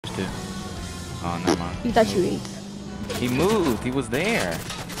too. Oh, never mind. You thought you ate. He moved. He was there.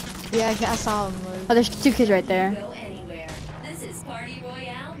 Yeah, I saw him move. Oh, there's 2 kids right there.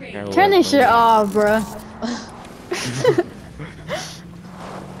 There Turn was, this shit off, bruh.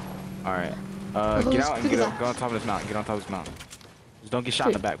 Alright. Get out and get up. Go on top of this mountain. Get on top of this mountain. Just don't get shot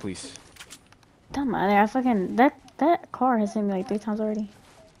in the back, please. Don't mind. I fucking that car has hit me like 3 times already.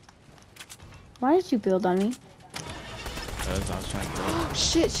 Why did you build on me? I was trying to kill him.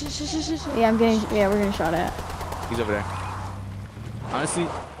 Shit. Yeah, we're getting shot at. He's over there. Honestly,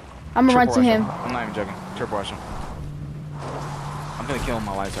 I'm gonna run to him. I'm not even joking. Triple rush him. I'm gonna kill him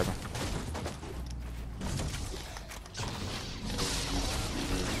my life cycle.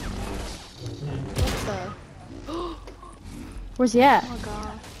 Where's he at? Oh my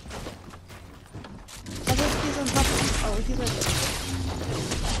god. I think he's on top of him. Oh, he's right there.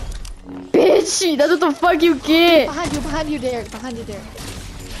 Bitch, that's what the fuck you get. Behind you, Derek. Behind you, Derek.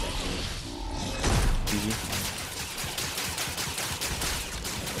 Easy.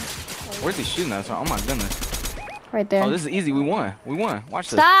 Where's he shooting us? Oh my goodness. Right there. Oh, this is easy. We won. Watch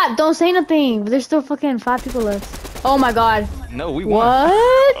this. Stop! Don't say nothing. There's still fucking 5 people left. Oh my god. No, we won.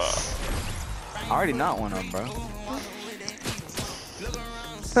 What? I already not one of them, bro.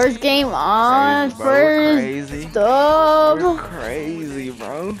 First game on. Crazy, bro. We're First crazy. dub. We're crazy,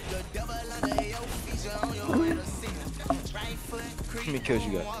 bro. How many kills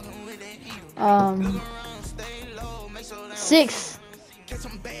you got? 6.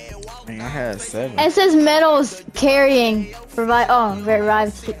 Man, I had 7. SS Medals carrying.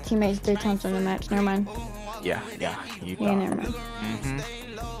 Revive teammates 3 times in the match. Never mind. Yeah. You thought. Yeah, never mind.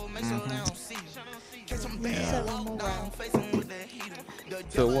 Yeah. One more round.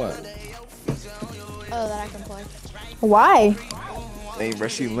 So what? Oh, that I can play. Why? Hey, bro,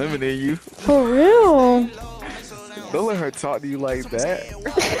 she limited you. For real? Don't let her talk to you like that.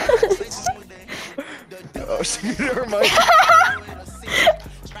 Oh, she hit her mic.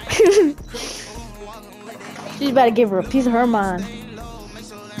 She's about to give her a piece of her mind.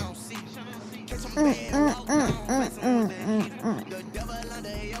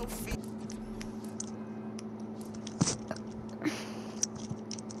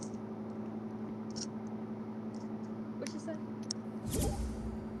 What'd she say?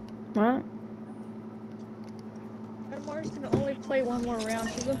 What? Adamaris can only play one more round.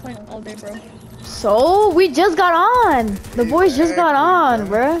 She's been playing all day, bro. So we just got on. The boys just got on,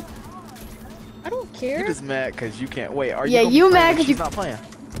 bruh. I don't care. You're just mad because you can't. Wait, are you? Yeah, gonna you be mad playing 'cause when she's you- not playing.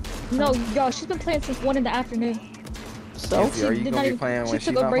 No, yo, she's been playing since 1 in the afternoon. So Yes, are you gonna be playing when She she's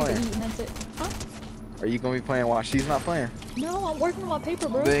took a not break playing? to eat and that's it. Huh? Are you gonna be playing while she's not playing? No, I'm working on my paper,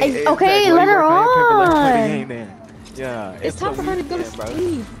 bro. Then- Hey, exactly, okay, you let her working on your paper, let her play the on. game then. Yeah, It's time for her to go to weekend, bro.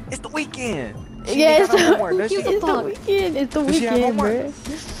 sleep. It's the weekend. She Yeah, ain't it's got no the, homework, does she? it's the weekend. It's the Does she have weekend, homework?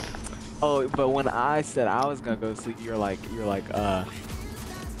 bruh. Oh, but when I said I was gonna go to sleep, you're like,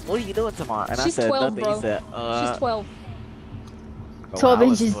 what are you doing tomorrow? And She's I said 12, nothing. bro. You said, She's 12. oh, 12 I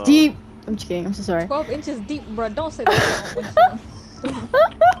was inches 12. deep. I'm just kidding. I'm so sorry. 12 inches deep, bro. Don't say that.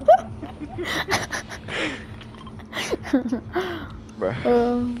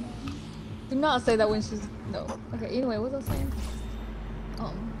 Bruh. Do not say that when she's no. Okay. Anyway, what was I saying?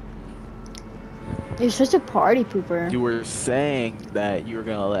 You're such a party pooper. You were saying that you were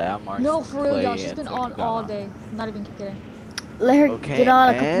gonna let Almar No, for real, play y'all. She's been until you on got all on. day. Not even kidding. Let her Okay, get on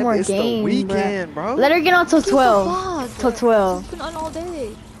a couple man, more it's games, the weekend, bro. Let her get on till What the 12. fuck? Till 12. She's been on all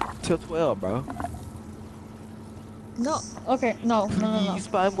day. Till 12, bro. No. Okay. No. Please,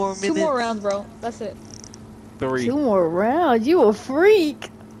 5 more minutes. 2 more rounds, bro. That's it. 3. 2 more rounds. You a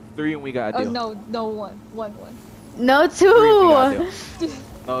freak. 3 and we got a Oh deal. no, one. No, 3 and we got a 2. deal.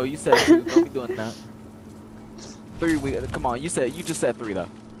 Oh, you said 2. Don't be doing that. 3. Come on. You just said 3 though.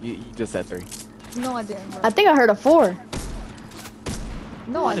 You just said 3. No, I didn't, bro. I think I heard a 4.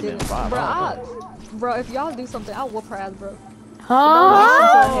 No, I Might have been didn't, 5, bro. I Bro, if y'all do something, I'll whoop her ass, bro. Huh?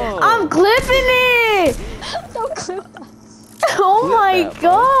 Oh. I'm clipping it. Don't clip that. Oh Clip my that, bro.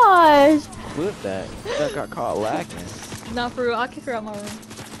 gosh. Flip that. That got caught lacking. Nah, for real, I'll kick her out my room.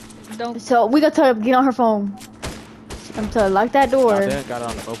 Don't. So we gotta tell her to get on her phone. I'm telling her lock that door. I didn't got it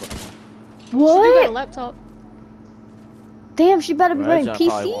on the mobile. She do got a What? laptop. Damn, she better be running That junk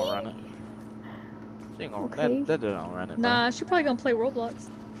probably PC. won't run it. She ain't gonna, Okay. that don't run it. bro. Nah, she probably gonna play Roblox.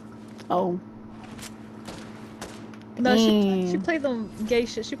 Oh. No, she Damn. play them gay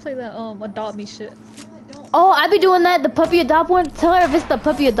shit. She play that adopt me shit. Oh, I be doing that. The puppy adopt one. Tell her if it's the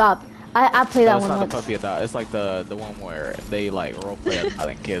puppy adopt. I play No, that it's one not once. the puppy adopt. It's like the one where they like role play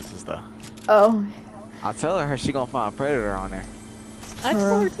adopting kids and stuff. Oh. I'll tell her she gonna find a predator on there. I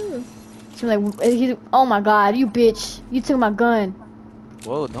told her too. She's like, oh my god, you bitch. You took my gun.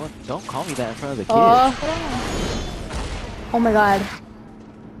 Whoa, don't call me that in front of the kids. Oh my god.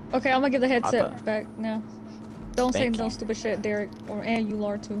 Okay, I'm gonna give the headset thought- back now. Don't say Thank no you. stupid shit, Derek, and you,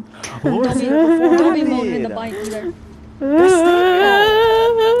 Laura too. Lord Don't be, said it before don't I be moaning in the did. mic either.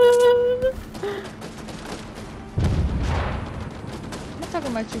 I'm not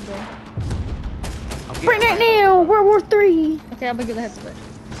talking about you, bro. Bring it now! World War 3! Okay, I'm gonna give the headset back.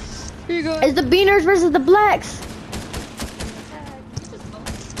 Here you go. It's the Beaners versus the Blacks!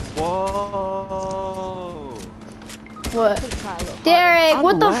 Whoa. What? Derek,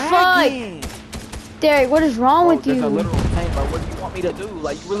 what the fuck? Derek, what is wrong with There's a you? literal tank, bro. What do you want me to do?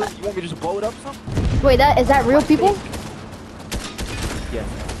 Like, you want me to just blow it up or something? Wait, is that real people? Yes.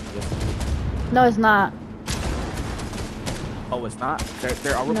 No, it's not. Oh, it's not?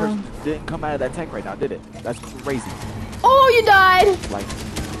 There our No. person didn't come out of that tank right now, did it? That's crazy. Oh, you died! Like,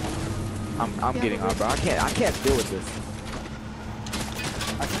 I'm getting on, bro. I can't deal with this.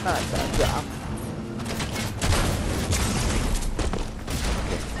 I cannot.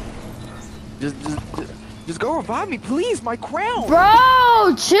 Just go revive me, please. My crown.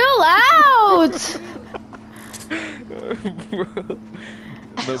 Bro, chill out!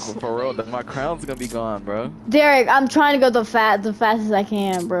 Look, for real, my crown's gonna be gone, bro. Derek, I'm trying to go the fastest I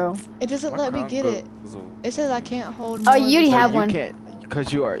can, bro. It doesn't My let me crown get it. It says I can't hold. Oh, more you already than- have You one. can't,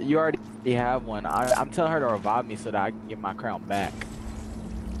 cause you already have one. I'm telling her to revive me so that I can get my crown back.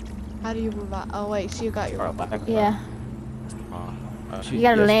 How do you revive? Oh wait, so you got your. Or back. Yeah, She- you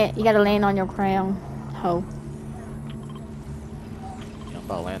gotta yes, land. You gotta land on your crown, ho. I'm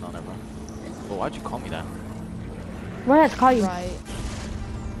about to land on it, bro. Well, why'd you call me that? What did I have to call you? Right.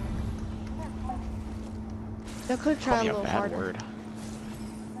 I could Call try a me a little bad harder. word.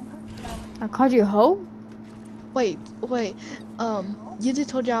 I called you a hoe? Wait. You just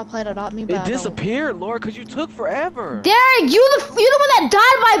told you I played Adopt Me, but It I don't. disappeared, Lord, cause you took forever. Derek, you the one that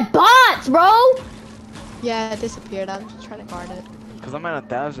died by bots, bro. Yeah, it disappeared. I'm just trying to guard it. Cause I'm at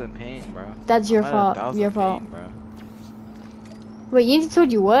 1,000 ping, bro. That's your I'm at fault. 1,000 Your fault. ping, bro. Wait, Yenzi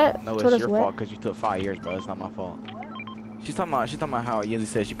told you what? No, told it's us your what? fault because you took 5 years, bro. It's not my fault. She's talking about how Yenzi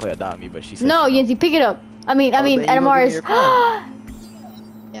said she played Adopt Me, but she said No, she don't. Yenzi, pick it up. I mean, then you go give me adamaris. your crown.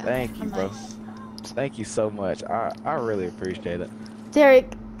 Yeah. Thank you, I'm bro. nice. Thank you so much. I really appreciate it.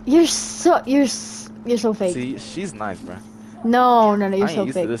 Derek, you're so fake. See, she's nice, bro. No, you're I ain't so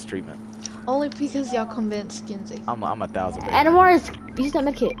used to fake. this treatment. Only because y'all convinced Yenzi. I'm 1,000. baby. Adamaris, use that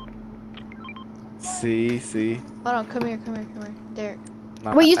medkit. See. Hold on, come here, Derek.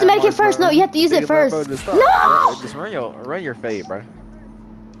 Nah, Wait, use the Adamar, medkit first. bro, No, you have to use it big enough, first. bro, to stop. No! Just run your fade, bro.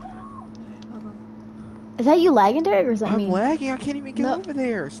 Hold on. Is that you lagging, Derek, or is that I'm me? lagging. I can't even get No. over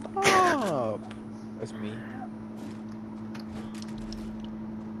there. Stop. That's me.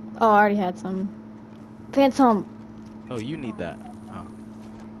 Oh, I already had some. Phantom, Oh, you need that. Oh.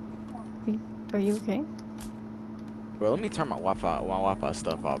 are you okay? Bro, let me turn my Wi-Fi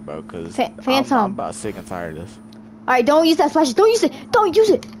stuff off, bro, cause Phantom. I'm about sick and tired of this. Alright, don't use that flash. Don't use it. Don't use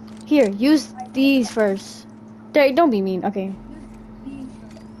it. Here, use these first. Derek, don't be mean. Okay.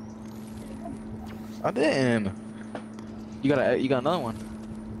 I didn't. You got another one.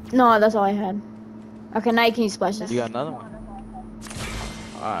 No, that's all I had. Okay, now you can use splashes. You got another one.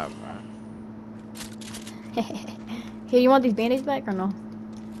 Alright, bro. Here, you want these band-aids back or no? No.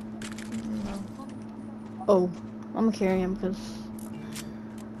 Oh, I'm gonna carry him because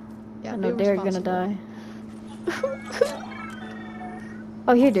Yeah, I know be Derek's gonna responsible. die.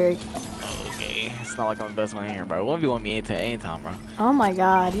 Oh, here, Derek. Okay, it's not like I'm the best one here, bro. 1v1 me anytime, bro. Oh my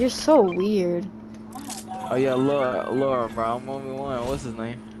god, you're so weird. Oh yeah, Laura, bro. I'm 1v1. What's his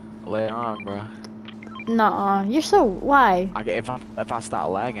name? Leon, bro. Nuh-uh. You're so... Why? If I stop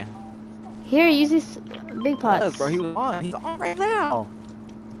lagging. Here, use these big pots. Yes, bro. He was on. He's on right now.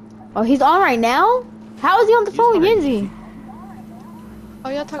 Oh, he's on right now? How is he on the He's phone with on. Yenzi? Oh,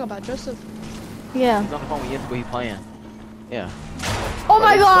 y'all talking about Joseph? Yeah. He's on the phone with Yenzi, but he's playing. Yeah. Oh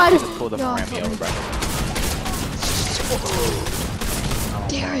my god! Just pulled up Yo, and ran me over, bro.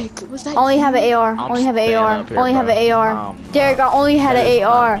 Derek, was that Only you? have an AR. I'm Only have an staying AR. up here, Only have bro. an AR. Derek, I only had That is an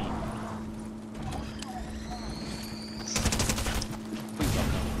not AR. me.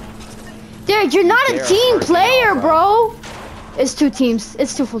 Derek, you're not a Derek team working player, out, bro. It's 2 teams.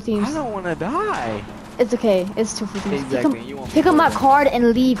 It's 2 full teams. I don't want to die. It's okay. It's 2 full teams. Exactly. You want me Pick up to my go. card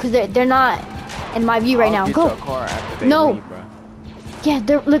and leave because they're not in my view right I'll now. get Go. your car after they No. leave, bro. Yeah,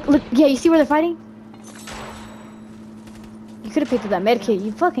 they're look. Yeah, you see where they're fighting? You could have picked up that med kit.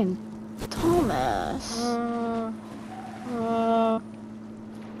 You fucking Thomas.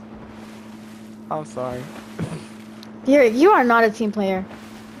 I'm sorry. Derek, you are not a team player.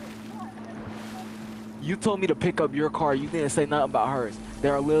 You told me to pick up your car. You didn't say nothing about hers.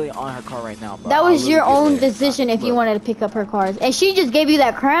 They're literally on her car right now, bro. That was I'll your literally own get later. decision if you Look, wanted to pick up her cars. And she just gave you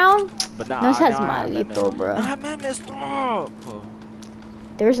that crown? But No, nah, that's now I have lethal, memes. bro. I have memes. Stop.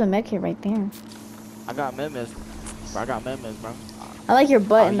 There's a mech here right there. I got memes. Bro, I got memes, bro. I like your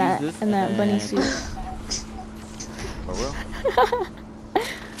butt I'll in that use this in that and bunny then- suit. For real?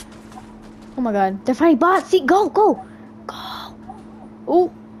 Oh my god, they're fighting bots. See, go, go, go.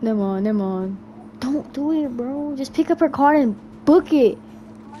 Oh, never mind, never mind. Don't do it, bro. Just pick up her card and book it.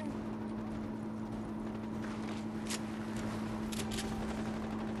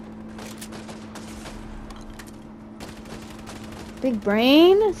 Big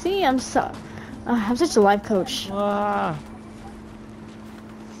brain. See, I'm such a life coach. Ah.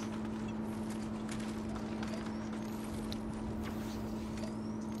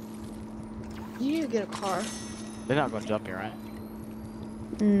 You need to get a car. They're not gonna jump here, right?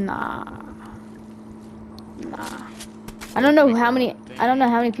 Nah. Nah. I don't know how many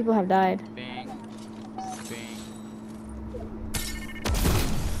people have died. Bing. Bing.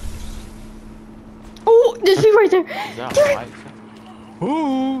 Oh, there's people right there. Is that Dude. right?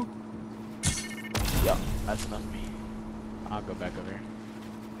 Ooh. Yup, that's enough of me. I'll go back over here.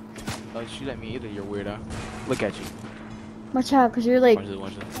 Don't shoot at me either, you weirdo. Look at you. Watch out, cause you're like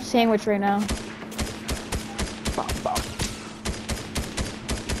Watch this. sandwich right now. Bop, bop.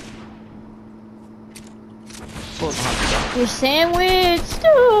 Pull him behind me, bro. You're sandwiched.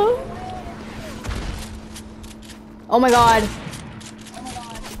 Oh my god.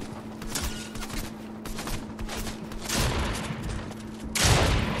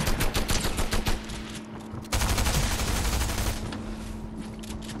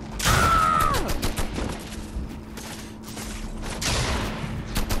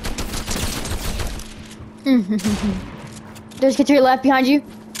 There's kids to your left behind you.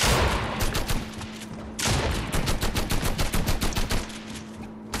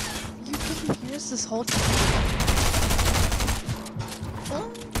 You couldn't hear us this whole time.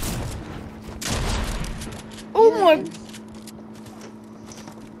 Oh my.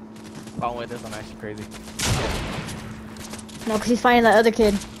 Oh wait, this one actually crazy. No, cause he's fighting that other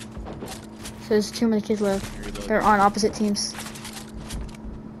kid. So there's too many kids left. Reload. They're on opposite teams.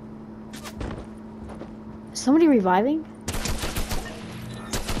 Is somebody reviving?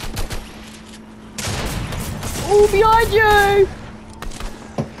 Oh, behind you!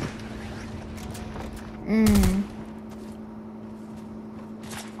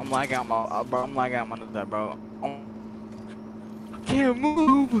 I'm lagging out my, bro. I'm lagging out my that, bro. I can't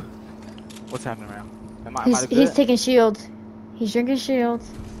move. What's happening around? Am I He's good? taking shield. He's drinking shield.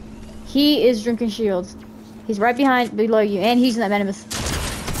 He is drinking shield. He's right below you, and he's in that venomous.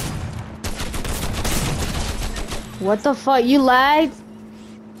 What the fuck? You lagged?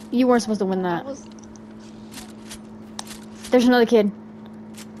 You weren't supposed to win that. There's another kid.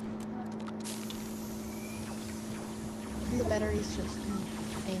 The batteries just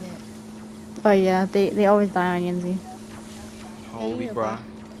ain't it. Oh yeah, they always die on Yenzi. Holy Yeah, bro.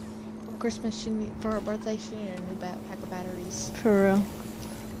 For Christmas, for her birthday, she needed a new pack of batteries. For real.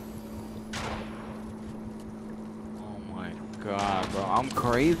 Oh my god, bro. I'm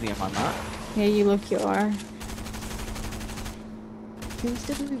crazy, am I not? Yeah, you look you are. Can we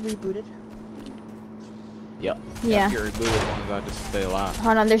still be rebooted? Yep. Yeah. If you're rebooted, as long as I just stay alive.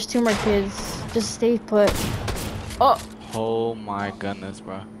 Hold on, there's 2 more kids. Just stay put. Oh! Oh my goodness,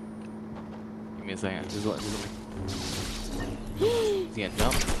 bro. Give me a second. Just let me. Is he gonna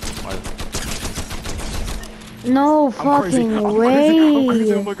jump? Or No I'm crazy. fucking I'm way! crazy. I'm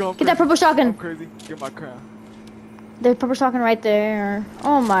crazy. Oh my God, I'm Get that purple I'm shotgun! crazy. Get my crown. There's purple shotgun right there.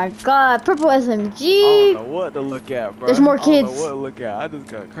 Oh my god, purple I SMG! don't know what to look at, bro. There's more I don't know kids. what to look at. I just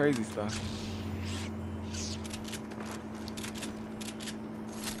got crazy stuff.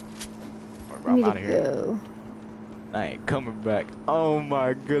 Alright, bro, I need I'm out to of here. go. I ain't coming back. Oh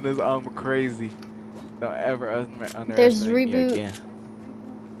my goodness, I'm crazy. Don't ever underestimate There's me reboot. again.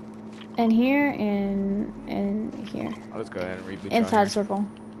 And here, and here. I'll just go ahead and reboot. Inside circle.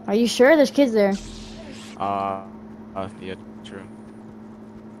 Are you sure? There's kids there. Yeah, true.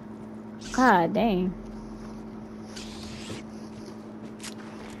 God dang.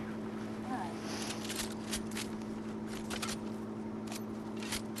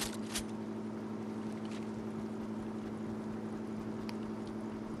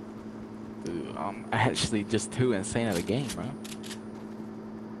 Dude, I'm actually just too insane at the game, bro.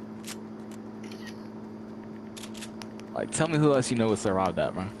 Like, tell me who else you know would survive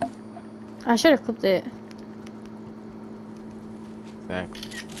that, bro. I should have clipped it. Exactly.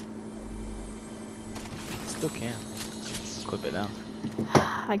 Still can. Clip it down.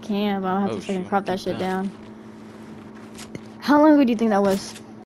 I can, but I'll have Oh, to fucking shoot, crop that keep shit that. down. How long ago do you think that was?